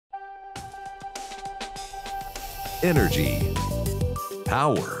energy,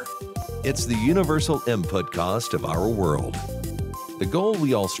 power. It's the universal input cost of our world. The goal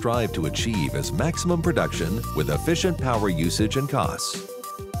we all strive to achieve is maximum production with efficient power usage and costs.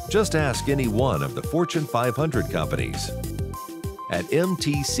 Just ask any one of the Fortune 500 companies. At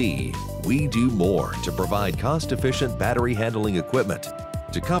MTC, we do more to provide cost-efficient battery handling equipment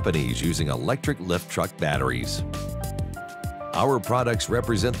to companies using electric lift truck batteries. Our products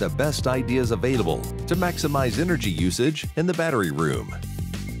represent the best ideas available to maximize energy usage in the battery room.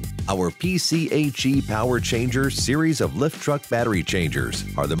 Our PCHE Power Changer series of lift truck battery changers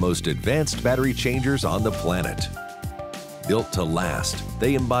are the most advanced battery changers on the planet. Built to last,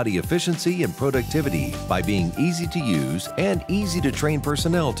 they embody efficiency and productivity by being easy to use and easy to train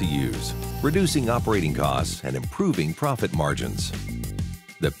personnel to use, reducing operating costs and improving profit margins.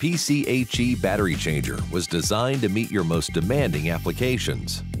 The PCHE battery changer was designed to meet your most demanding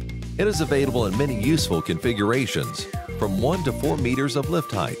applications. It is available in many useful configurations, from 1 to 4 meters of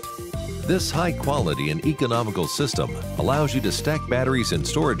lift height. This high-quality and economical system allows you to stack batteries in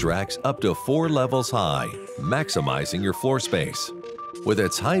storage racks up to 4 levels high, maximizing your floor space. With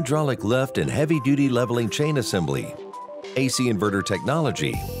its hydraulic lift and heavy-duty leveling chain assembly, AC inverter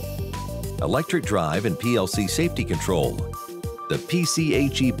technology, electric drive and PLC safety control, the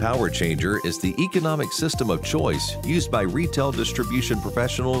PCHE Power Changer is the economic system of choice used by retail distribution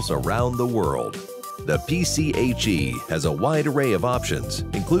professionals around the world. The PCHE has a wide array of options,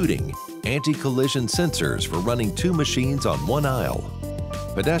 including anti-collision sensors for running 2 machines on 1 aisle,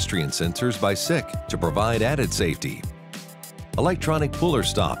 pedestrian sensors by SICK to provide added safety, electronic puller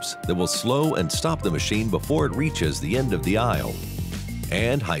stops that will slow and stop the machine before it reaches the end of the aisle,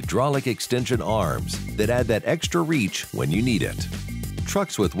 and hydraulic extension arms that add that extra reach when you need it.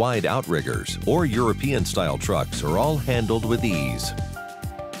 Trucks with wide outriggers or European-style trucks are all handled with ease.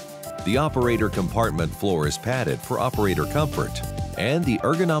 The operator compartment floor is padded for operator comfort, and the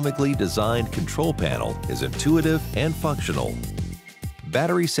ergonomically designed control panel is intuitive and functional.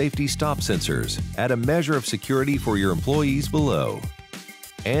 Battery safety stop sensors add a measure of security for your employees below.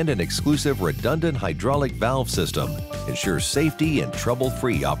 And an exclusive redundant hydraulic valve system ensures safety and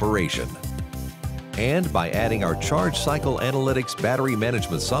trouble-free operation. And by adding our Charge Cycle Analytics battery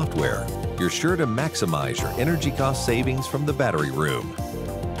management software, you're sure to maximize your energy cost savings from the battery room.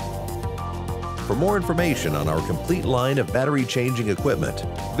 For more information on our complete line of battery changing equipment,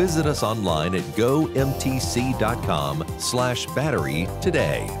 visit us online at gomtc.com/battery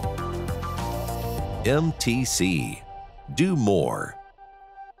today. MTC. Do more.